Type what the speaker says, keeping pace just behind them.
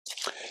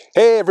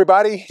Hey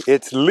everybody,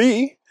 it's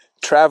Lee,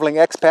 Traveling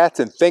Expats,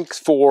 and thanks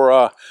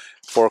for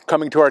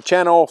coming to our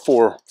channel,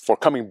 for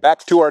coming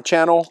back to our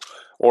channel,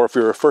 or if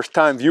you're a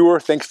first-time viewer,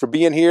 thanks for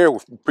being here. We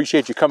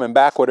appreciate you coming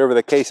back, whatever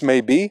the case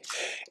may be.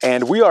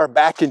 And we are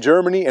back in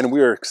Germany, and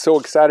we are so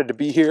excited to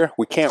be here.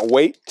 We can't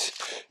wait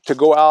to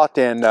go out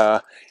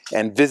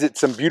and visit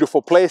some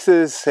beautiful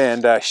places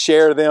and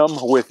share them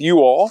with you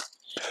all.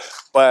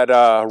 But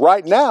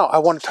right now, I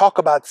want to talk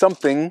about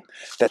something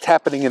that's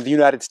happening in the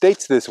United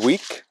States this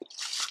week.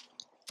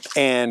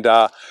 And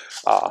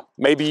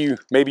maybe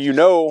you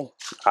know,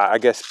 I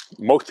guess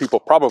most people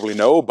probably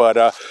know,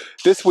 but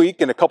this week,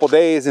 in a couple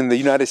days in the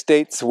United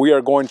States, we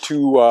are going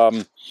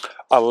to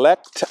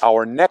elect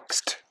our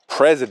next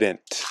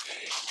president.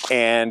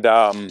 And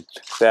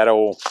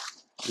that'll,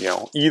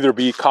 either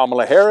be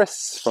Kamala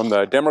Harris from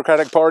the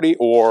Democratic Party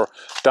or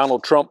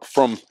Donald Trump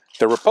from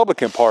the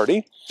Republican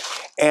Party.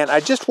 And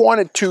I just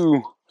wanted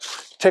to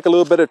take a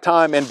little bit of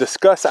time and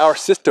discuss our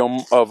system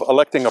of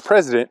electing a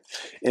president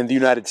in the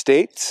United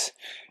States.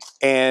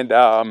 And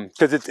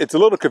because it's a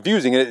little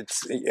confusing.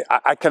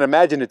 I can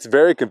imagine it's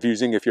very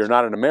confusing if you're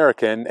not an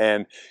American,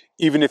 and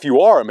even if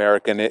you are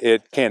American,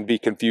 it can be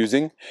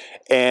confusing.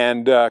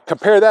 And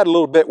compare that a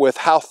little bit with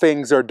how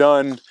things are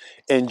done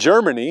in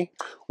Germany,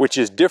 which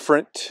is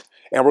different.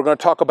 And we're going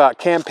to talk about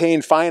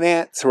campaign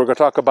finance. We're going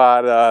to talk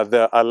about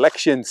the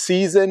election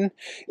season,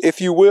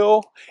 if you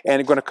will, and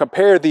we're going to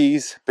compare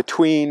these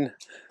between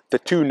the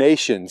two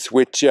nations,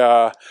 which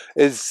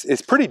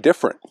is pretty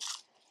different.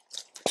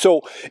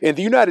 So in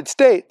the United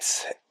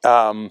States,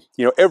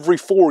 every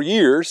 4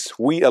 years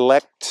we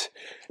elect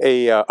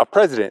a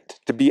president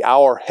to be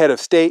our head of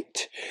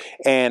state,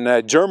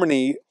 and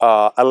Germany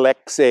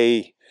elects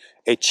a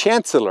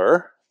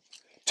chancellor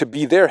to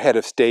be their head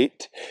of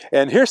state.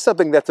 And here's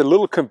something that's a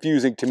little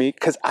confusing to me,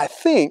 because I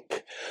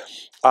think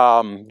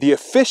the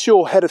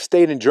official head of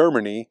state in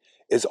Germany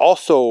is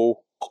also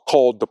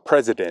called the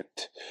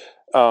president.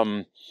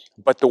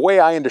 But the way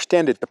I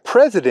understand it, the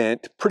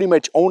president pretty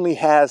much only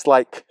has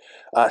like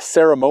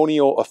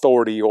ceremonial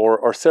authority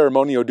or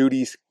ceremonial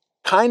duties,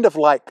 kind of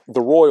like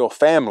the royal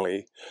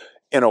family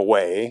in a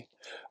way.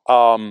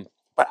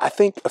 But I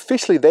think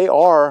officially they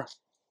are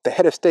the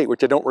head of state,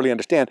 which I don't really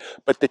understand.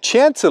 But the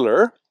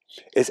chancellor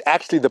is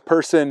actually the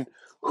person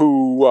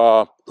who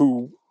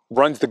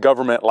runs the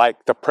government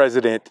like the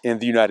president in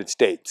the United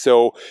States.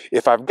 So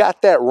if I've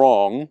got that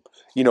wrong,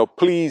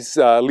 please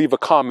leave a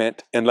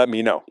comment and let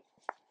me know.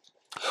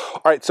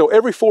 All right, so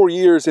every 4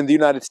 years in the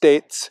United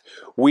States,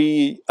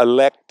 we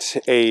have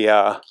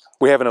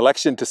an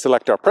election to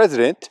select our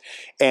president.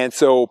 And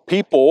so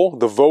people,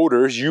 the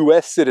voters,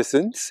 U.S.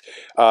 citizens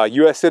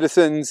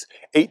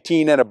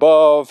 18 and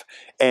above,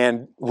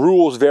 and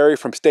rules vary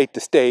from state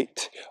to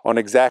state on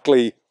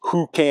exactly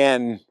who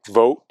can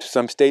vote.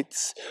 Some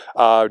states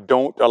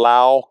don't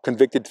allow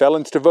convicted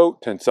felons to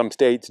vote, and some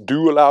states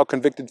do allow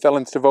convicted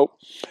felons to vote.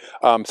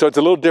 So it's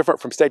a little different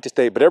from state to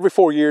state, but every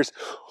 4 years,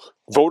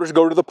 voters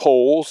go to the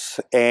polls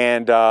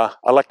and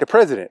elect a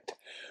president.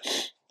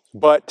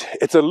 But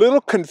it's a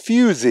little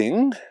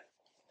confusing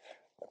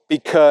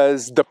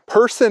because the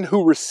person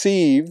who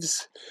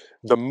receives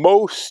the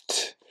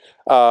most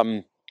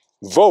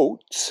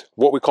votes,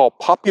 what we call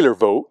popular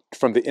vote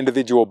from the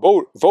individual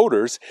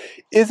voters,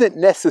 isn't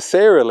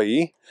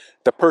necessarily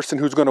the person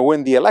who's going to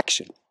win the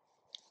election.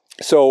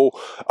 So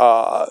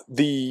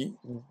the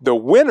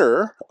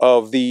winner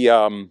of the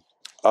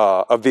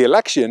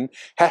election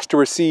has to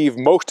receive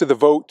most of the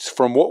votes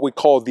from what we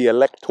call the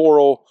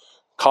electoral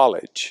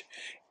college.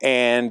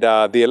 And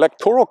the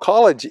electoral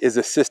college is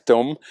a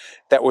system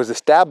that was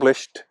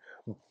established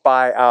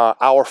by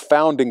our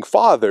founding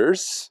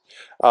fathers,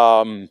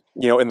 in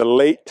the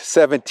late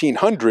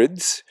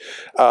 1700s,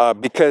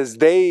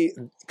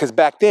 because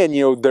back then,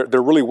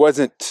 there really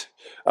wasn't,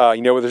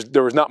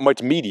 there was not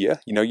much media.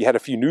 You had a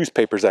few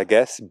newspapers, I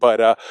guess,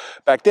 but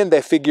back then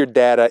they figured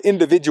that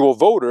individual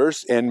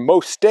voters in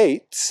most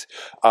states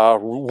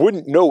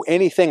wouldn't know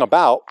anything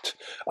about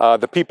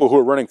the people who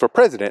are running for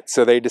president.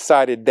 So they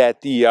decided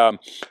that the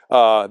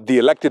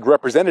elected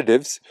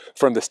representatives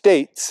from the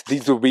states,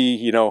 these will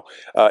be,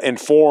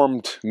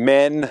 informed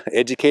men,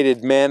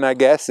 educated men, I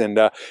guess, and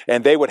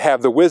they would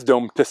have the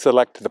wisdom to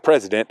select the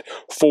president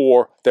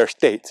for their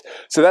states.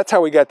 So that's how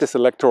we got this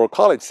electoral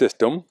college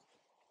system.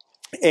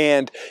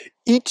 And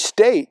each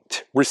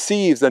state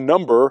receives a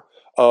number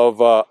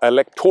of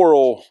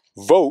electoral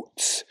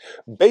votes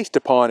based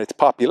upon its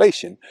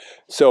population.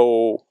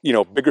 So,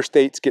 bigger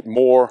states get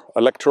more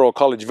electoral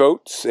college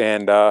votes,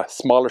 and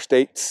smaller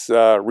states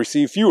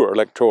receive fewer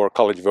electoral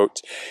college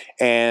votes.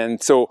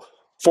 And so,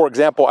 for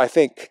example, I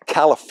think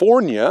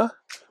California,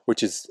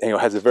 which is,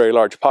 has a very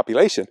large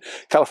population.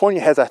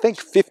 California has, I think,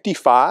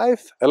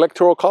 55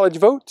 electoral college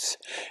votes.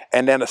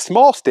 And then a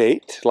small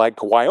state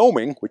like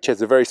Wyoming, which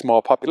has a very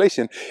small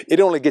population, it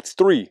only gets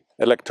 3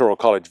 electoral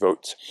college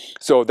votes.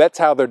 So that's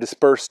how they're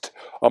dispersed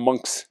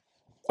amongst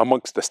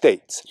the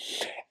states.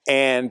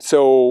 And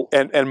so,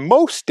 and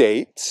most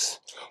states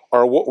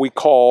are what we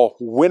call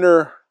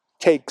winner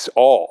takes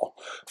all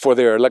for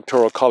their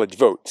electoral college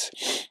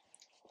votes.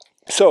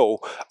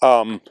 So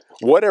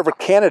whatever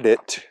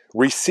candidate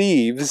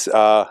receives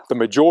the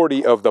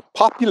majority of the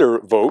popular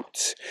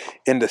votes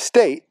in the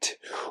state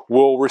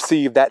will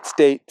receive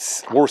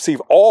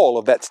all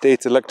of that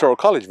state's electoral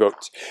college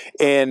votes.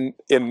 And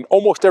in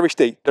almost every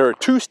state, there are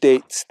two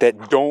states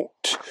that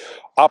don't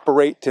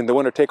operate in the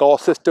winner-take-all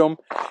system,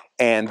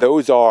 and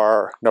those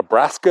are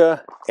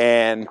Nebraska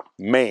and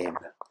Maine.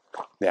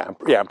 Yeah,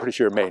 I'm pretty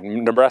sure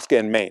Maine, Nebraska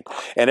and Maine.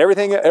 And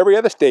every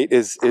other state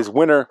is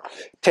winner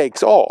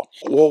takes all.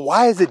 Well,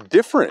 why is it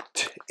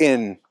different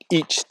in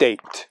each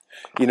state?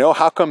 You know,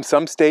 how come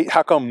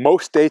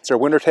most states are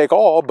winner take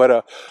all, but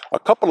a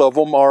couple of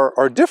them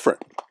are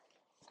different?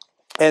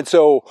 And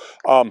so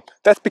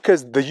that's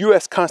because the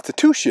U.S.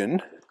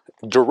 Constitution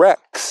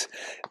directs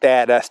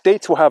that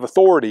states will have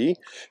authority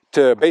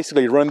to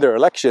basically run their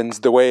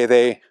elections the way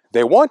they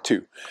want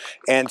to.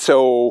 And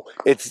so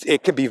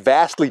it can be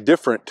vastly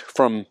different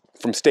from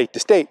state to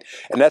state.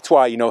 And that's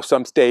why, you know,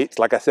 some states,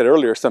 like I said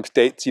earlier, some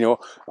states, you know,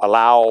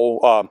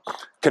 allow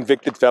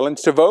convicted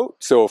felons to vote.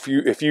 So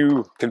if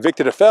you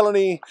convicted a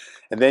felony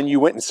and then you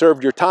went and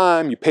served your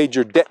time, you paid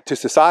your debt to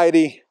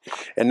society,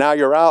 and now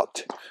you're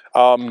out,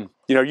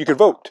 you know, you can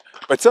vote.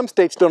 But some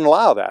states don't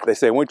allow that. They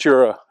say once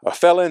you're a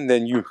felon,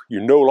 then you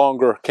no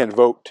longer can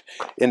vote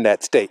in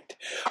that state.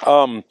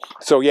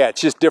 So yeah,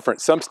 it's just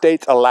different. Some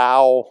states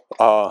allow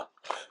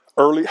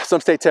some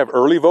states have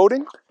early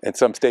voting, and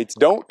some states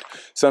don't.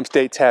 Some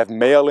states have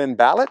mail-in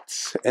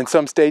ballots, and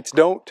some states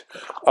don't.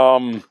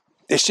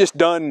 It's just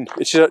done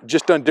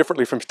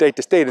differently from state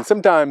to state, and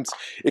sometimes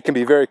it can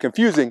be very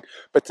confusing.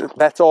 But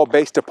that's all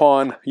based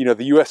upon, you know,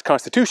 the U.S.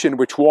 Constitution,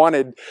 which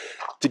wanted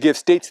to give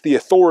states the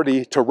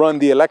authority to run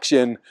the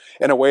election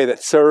in a way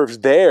that serves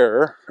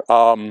their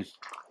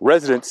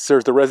residents,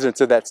 serves the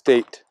residents of that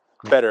state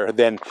better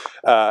than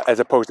as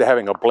opposed to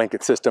having a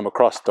blanket system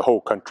across the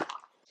whole country.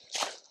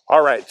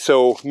 All right,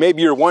 so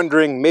maybe you're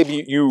wondering,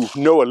 maybe you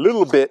know a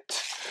little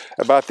bit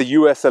about the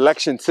U.S.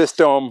 election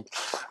system,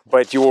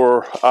 but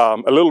you're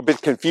a little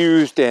bit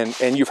confused,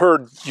 and you've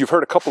heard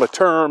a couple of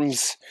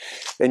terms,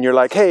 and you're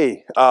like,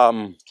 hey,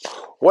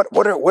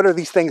 what are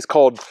these things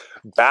called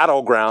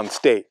battleground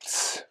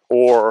states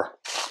or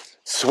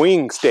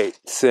swing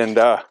states, and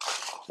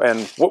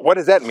what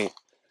does that mean?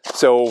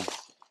 So,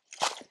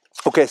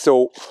 okay,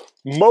 so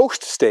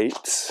most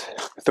states,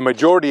 the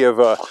majority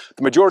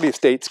of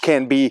states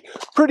can be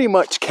pretty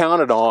much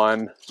counted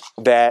on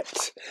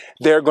that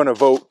they're going to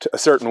vote a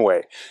certain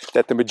way,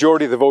 that the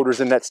majority of the voters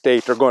in that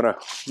state are going to,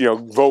 you know,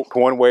 vote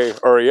one way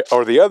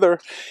or the other,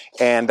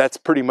 and that's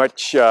pretty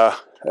much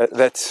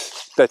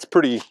that's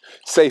pretty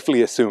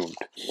safely assumed.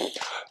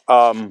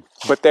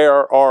 But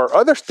there are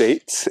other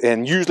states,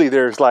 and usually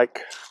there's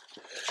like,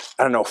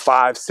 I don't know,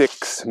 5,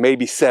 6,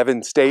 maybe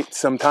 7 states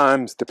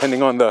sometimes,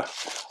 depending on the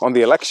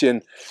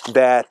election,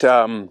 that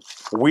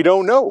we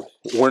don't know.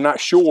 We're not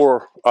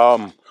sure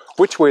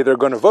which way they're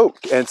going to vote,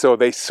 and so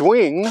they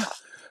swing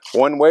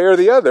one way or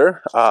the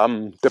other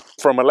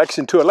from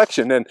election to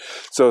election. And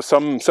so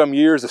some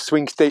years a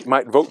swing state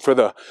might vote for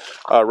the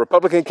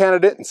Republican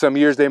candidate, and some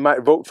years they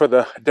might vote for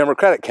the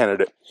Democratic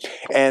candidate.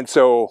 And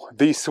so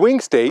these swing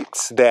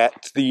states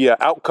that the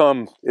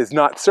outcome is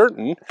not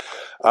certain,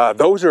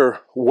 those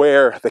are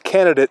where the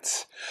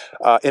candidates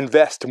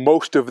invest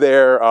most of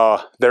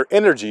their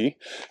energy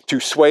to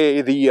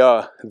sway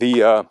the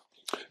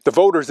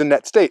voters in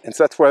that state. And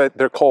so that's why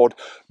they're called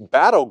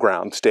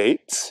battleground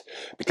states,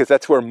 because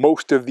that's where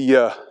most of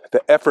the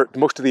effort,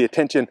 most of the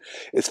attention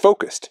is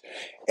focused.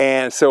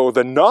 And so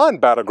the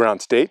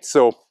non-battleground states,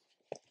 so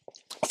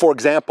for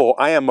example,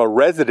 I am a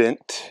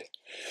resident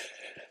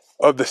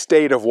of the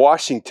state of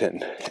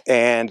Washington,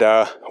 and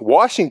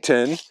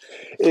Washington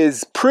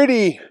is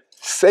pretty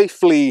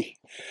safely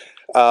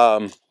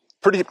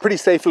pretty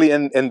safely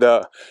in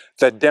the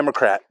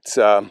Democrats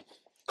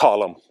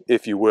column,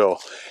 if you will.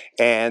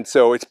 And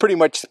so it's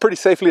pretty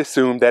safely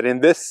assumed that in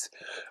this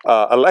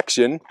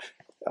election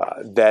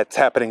that's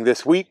happening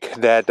this week,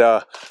 that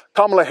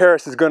Kamala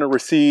Harris is going to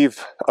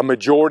receive a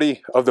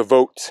majority of the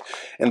votes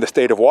in the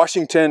state of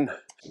Washington.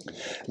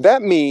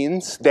 That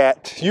means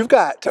that you've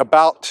got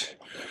about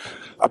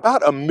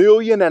 1.5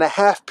 million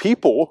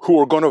people who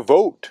are going to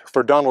vote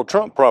for Donald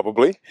Trump,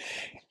 probably,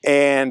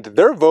 and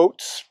their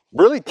votes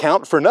really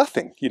count for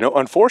nothing, you know,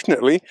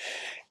 unfortunately.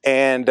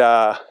 And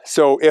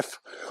so if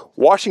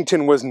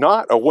Washington was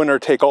not a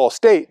winner-take-all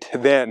state,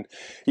 then,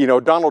 you know,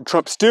 Donald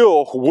Trump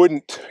still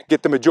wouldn't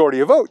get the majority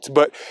of votes,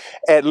 but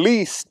at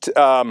least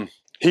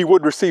he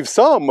would receive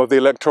some of the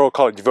Electoral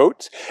College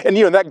votes. And,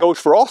 you know, that goes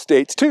for all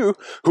states, too,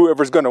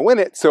 whoever's going to win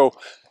it. So,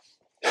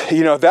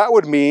 you know, that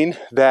would mean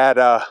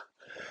that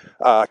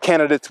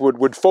candidates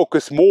would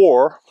focus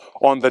more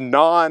on the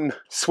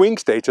non-swing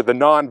states or the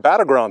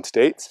non-battleground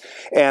states.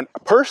 And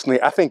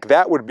personally, I think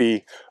that would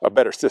be a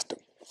better system.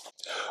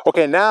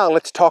 Okay, now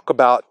let's talk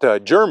about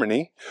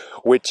Germany,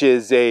 which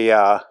is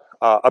a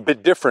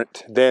bit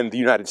different than the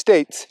United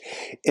States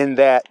in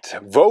that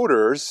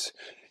voters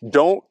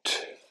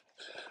don't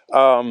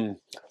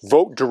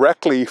vote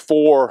directly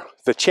for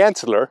the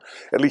chancellor.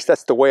 At least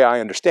that's the way I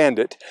understand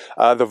it.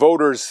 The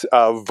voters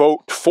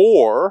vote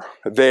for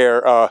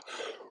their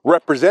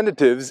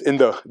representatives in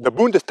the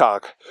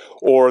Bundestag,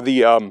 or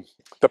the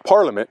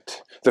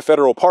parliament, the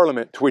federal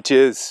parliament, which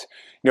is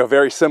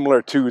very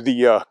similar to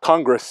the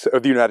Congress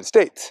of the United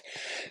States.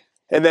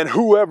 And then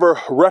whoever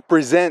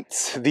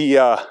represents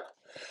the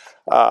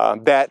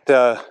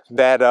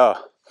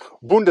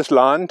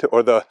Bundesland,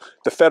 or the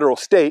federal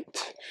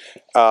state,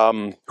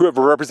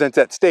 whoever represents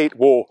that state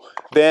will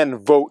then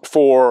vote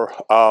for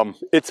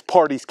its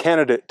party's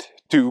candidate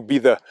to be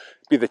the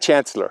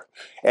chancellor.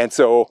 And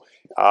so,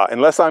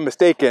 unless I'm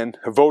mistaken,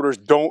 voters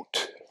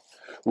don't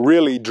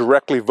really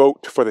directly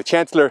vote for the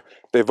chancellor.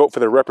 They vote for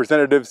their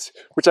representatives,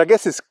 which I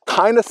guess is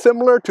kind of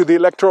similar to the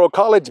electoral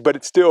college, but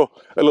it's still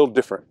a little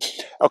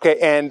different. Okay,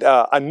 and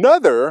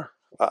another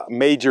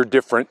major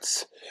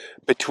difference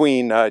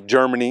between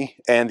Germany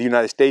and the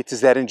United States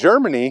is that in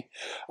Germany,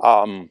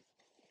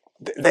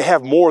 they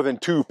have more than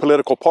two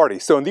political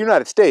parties. So in the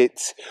United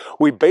States,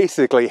 we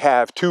basically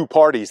have two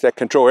parties that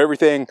control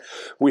everything.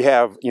 We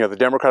have, the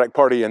Democratic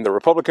Party and the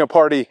Republican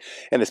Party,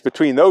 and it's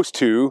between those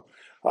two.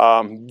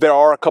 There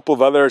are a couple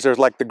of others. There's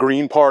like the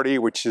Green Party,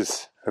 which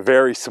is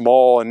very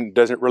small and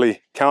doesn't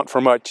really count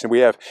for much. And we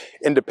have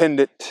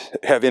independent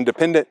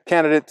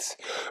candidates,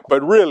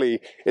 but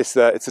really it's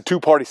a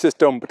two-party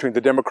system between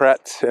the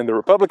Democrats and the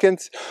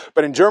Republicans.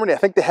 But in Germany, I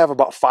think they have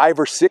about 5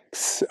 or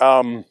 6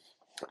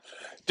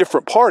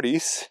 different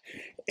parties.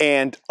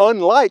 And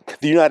unlike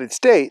the United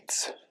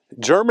States,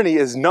 Germany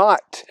is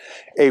not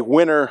a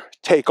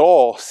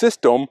winner-take-all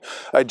system.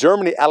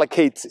 Germany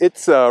allocates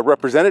its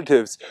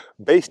representatives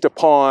based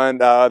upon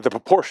the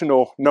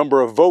proportional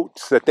number of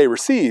votes that they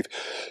receive.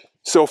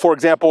 So, for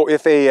example,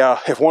 if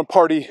one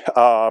party,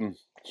 gets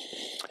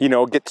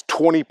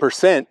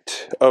 20%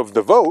 of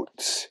the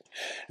votes,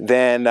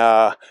 then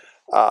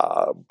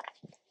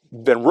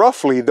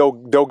roughly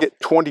they'll get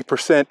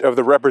 20% of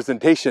the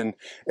representation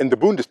in the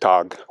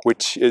Bundestag,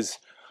 which is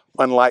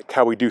unlike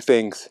how we do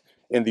things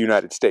in the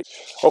United States.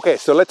 Okay,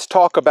 so let's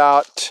talk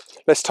about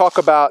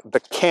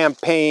the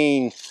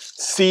campaign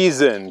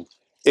season,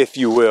 if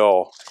you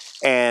will,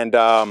 and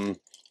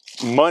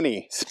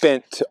money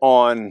spent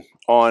on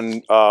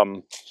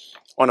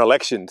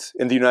elections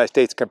in the United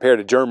States compared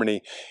to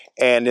Germany.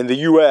 And in the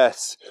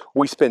U.S.,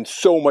 we spend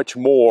so much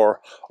more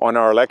on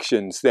our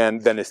elections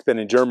than is spent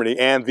in Germany,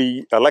 and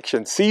the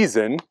election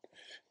season,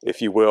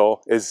 if you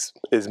will, is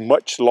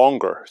much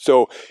longer.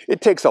 So it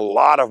takes a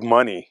lot of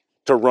money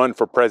to run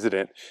for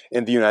president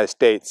in the United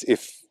States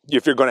if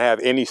you're going to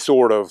have any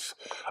sort of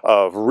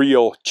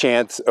real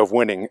chance of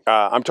winning.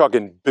 I'm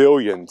talking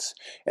billions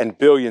and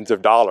billions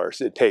of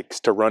dollars it takes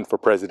to run for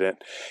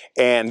president.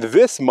 And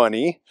this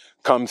money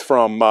comes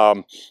from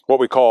what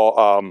we call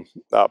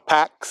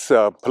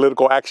PACs,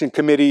 political action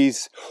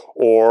committees,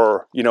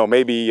 or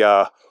maybe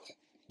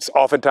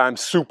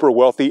oftentimes super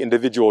wealthy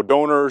individual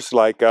donors,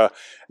 like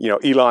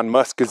Elon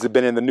Musk has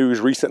been in the news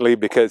recently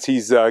because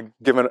he's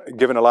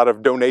given a lot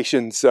of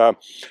donations to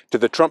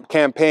the Trump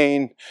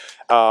campaign,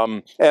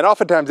 and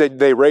oftentimes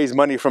they raise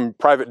money from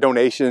private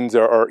donations,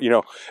 or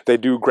they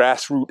do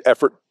grassroots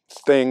effort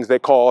things they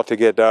call to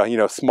get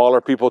smaller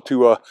people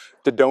to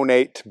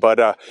donate.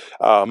 But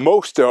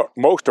most or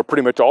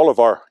pretty much all of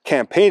our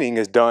campaigning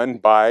is done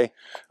by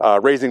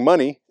raising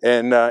money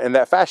in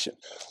that fashion.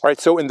 All right,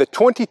 so in the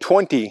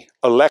 2020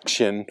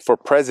 election for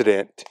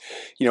president,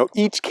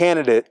 each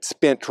candidate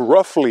spent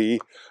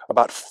roughly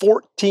about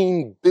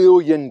 $14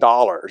 billion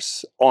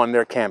on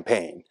their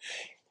campaign,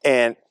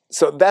 and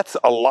so that's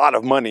a lot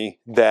of money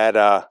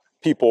that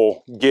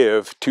people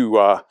give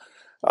to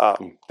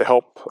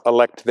help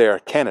elect their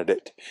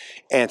candidate.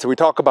 And so we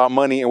talk about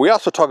money, and we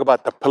also talk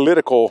about the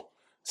political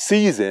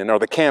season, or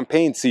the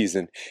campaign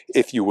season,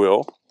 if you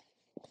will,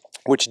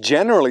 which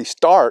generally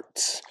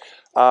starts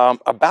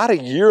about a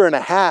year and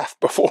a half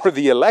before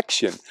the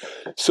election.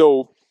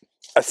 So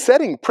a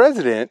sitting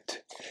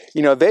president,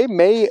 they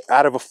may,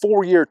 out of a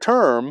 4-year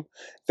term,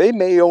 they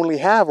may only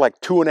have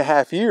like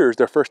 2.5 years,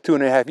 their first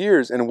 2.5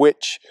 years, in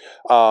which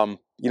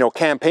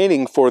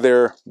campaigning for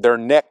their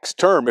next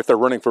term, if they're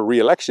running for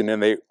re-election,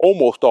 and they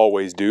almost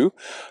always do.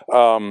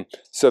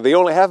 So they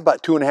only have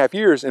about 2.5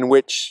 years in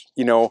which,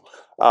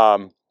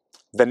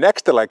 the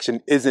next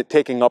election isn't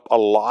taking up a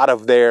lot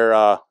of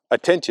their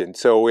attention.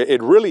 So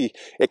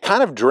it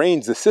kind of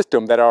drains the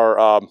system that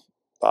our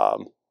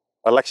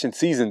election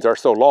seasons are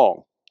so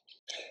long.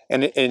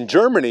 And in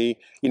Germany,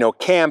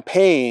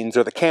 campaigns,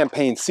 or the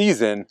campaign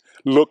season,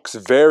 looks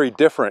very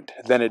different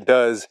than it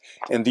does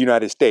in the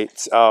United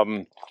States.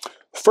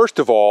 First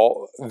of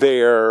all,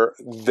 their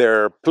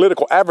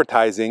political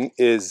advertising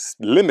is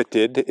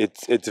limited.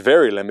 It's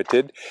very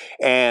limited,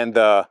 and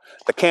the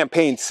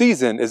campaign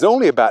season is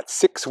only about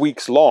 6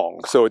 weeks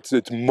long. So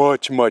it's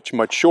much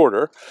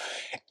shorter,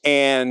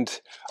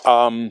 and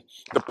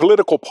the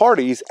political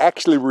parties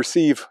actually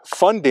receive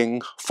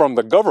funding from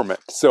the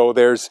government. So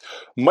there's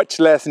much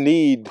less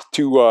need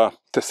to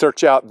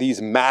search out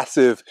these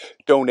massive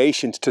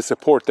donations to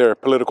support their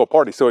political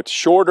party. So it's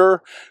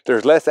shorter,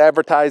 there's less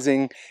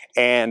advertising,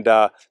 and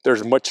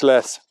there's much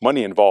less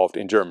money involved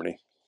in Germany.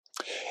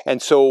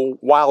 And so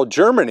while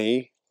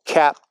Germany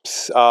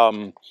caps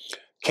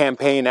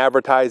campaign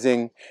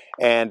advertising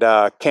and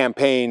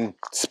campaign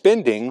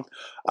spending,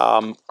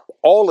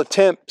 all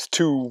attempts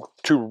to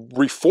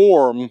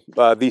reform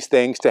these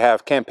things, to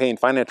have campaign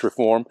finance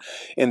reform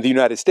in the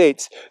United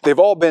States, they've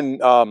all been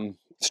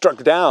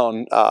struck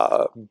down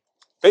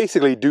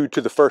basically due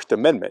to the First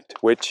Amendment,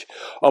 which,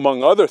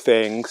 among other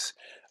things,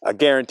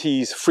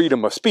 guarantees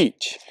freedom of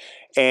speech.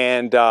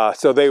 And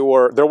so there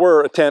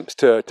were attempts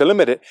to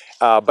limit it,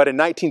 but in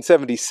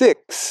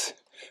 1976,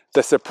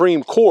 the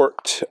Supreme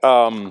Court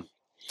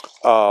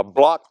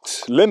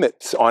blocked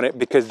limits on it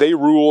because they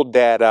ruled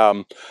that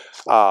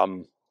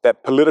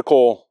that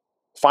political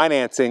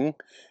financing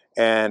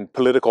and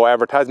political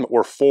advertisement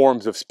were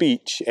forms of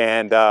speech,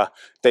 and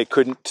they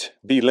couldn't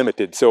be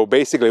limited. So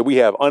basically, we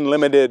have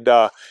unlimited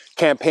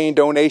campaign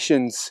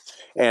donations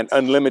and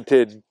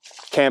unlimited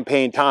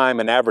campaign time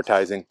and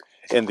advertising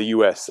in the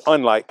U.S.,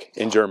 unlike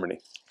in Germany.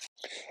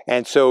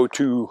 And so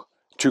to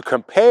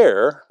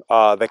compare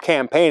the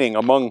campaigning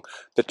among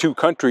the two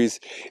countries,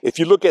 if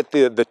you look at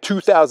the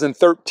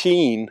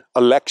 2013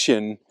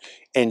 election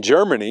in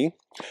Germany,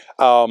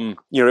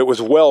 it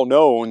was well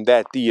known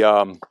that the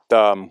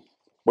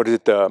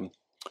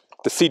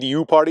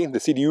CDU party, the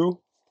CDU,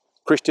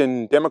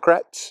 Christian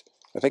Democrats,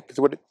 I think is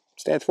what it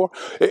stands for.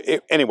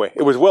 Anyway,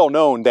 it was well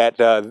known that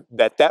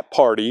that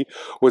party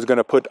was going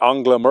to put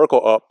Angela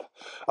Merkel up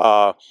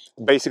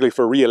basically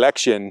for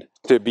re-election,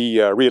 to be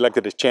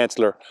re-elected as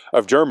Chancellor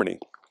of Germany.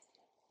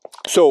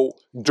 So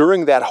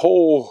during that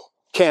whole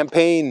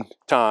campaign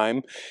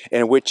time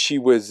in which she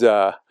was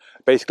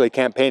basically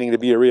campaigning to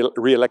be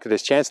re-elected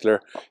as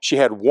Chancellor, she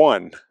had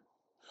one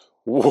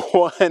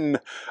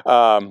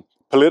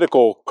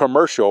political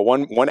commercial,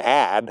 one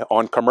ad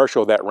on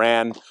commercial that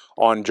ran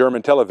on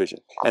German television.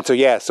 And so,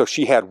 yeah, so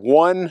she had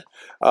one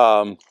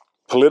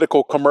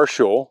political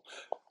commercial,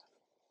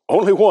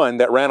 only one,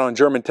 that ran on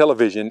German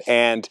television.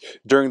 And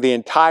during the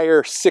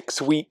entire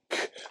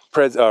 6-week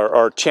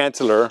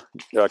Chancellor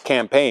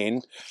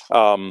campaign,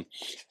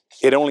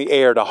 it only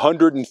aired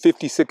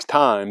 156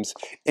 times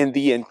in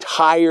the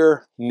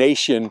entire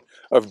nation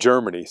of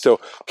Germany.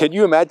 So can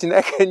you imagine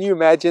that? Can you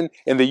imagine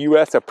in the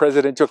U.S. a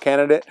presidential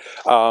candidate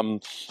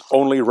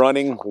only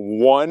running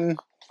one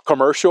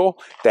commercial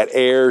that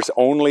airs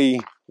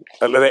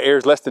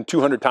less than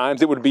 200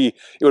 times? It would be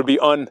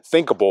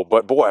unthinkable.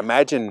 But boy,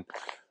 imagine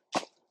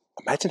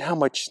how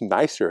much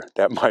nicer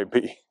that might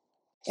be.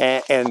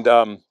 And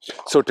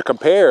so to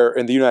compare,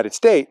 in the United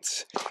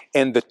States,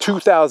 in the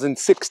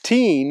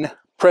 2016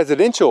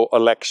 presidential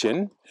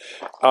election,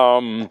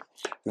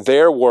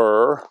 there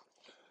were,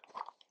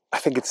 I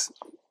think it's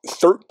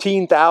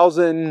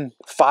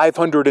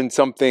 13,500 and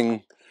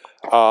something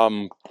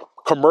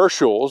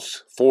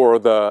commercials for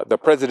the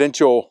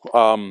presidential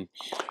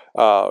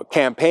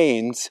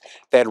campaigns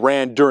that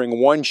ran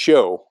during one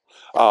show.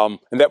 And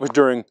that was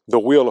during the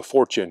Wheel of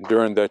Fortune,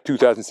 during the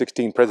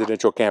 2016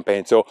 presidential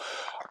campaign. So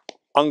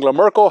Angela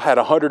Merkel had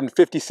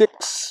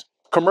 156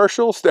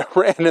 commercials that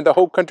ran in the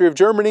whole country of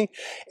Germany.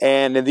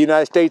 And in the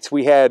United States,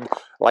 we had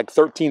like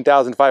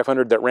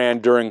 13,500 that ran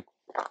during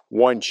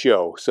one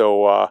show.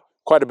 So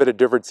quite a bit of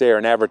difference there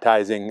in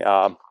advertising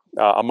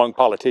among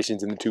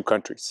politicians in the two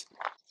countries.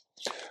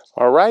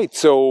 All right,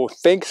 so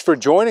thanks for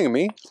joining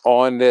me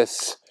on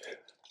this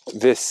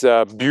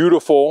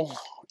beautiful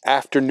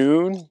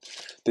afternoon,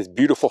 this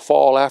beautiful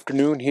fall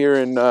afternoon here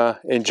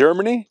in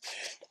Germany.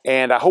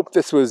 And I hope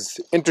this was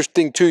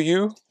interesting to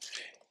you.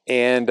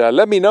 And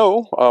let me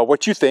know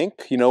what you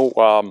think.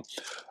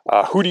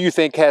 Who do you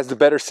think has the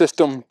better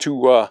system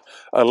to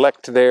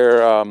elect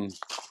their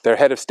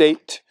head of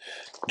state,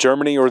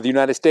 Germany or the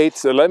United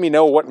States? Let me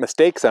know what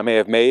mistakes I may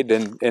have made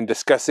in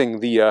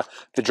discussing the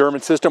German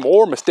system,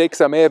 or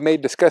mistakes I may have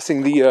made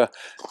discussing the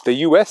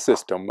U.S.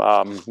 system.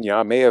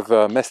 I may have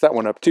messed that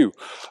one up too.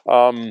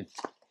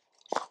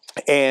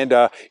 And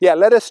yeah,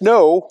 let us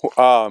know.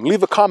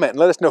 Leave a comment and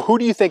let us know, who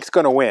do you think is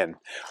going to win,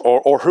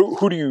 or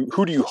who do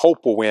you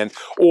hope will win,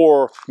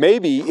 or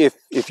maybe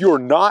if you're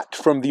not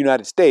from the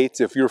United States,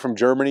 if you're from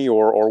Germany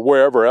or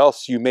wherever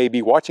else you may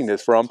be watching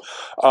this from,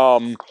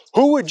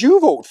 who would you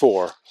vote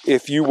for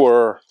if you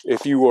were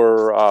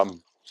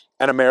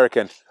an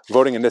American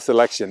voting in this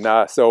election?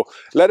 So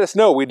let us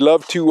know. We'd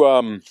love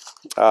to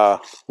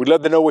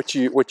know what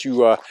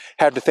you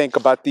have to think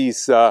about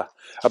these.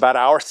 About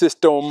our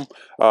system,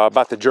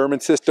 about the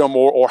German system,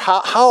 or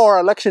how our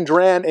elections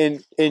ran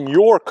in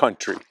your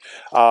country.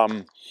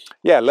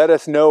 Yeah, let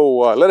us know.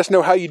 Let us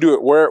know how you do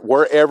it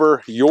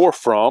wherever you're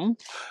from.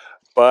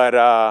 But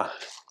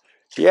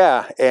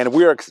yeah, and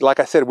like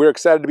I said, we're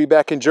excited to be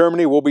back in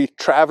Germany. We'll be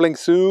traveling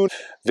soon,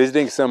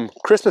 visiting some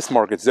Christmas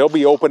markets. They'll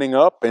be opening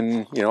up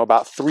in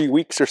about 3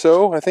 weeks or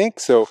so, I think.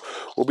 So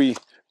we'll be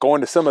going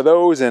to some of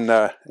those and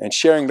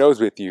sharing those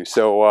with you.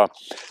 So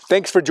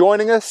thanks for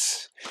joining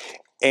us,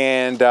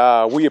 and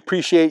we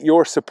appreciate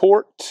your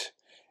support,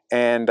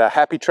 and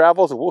happy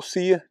travels. We'll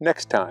see you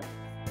next time.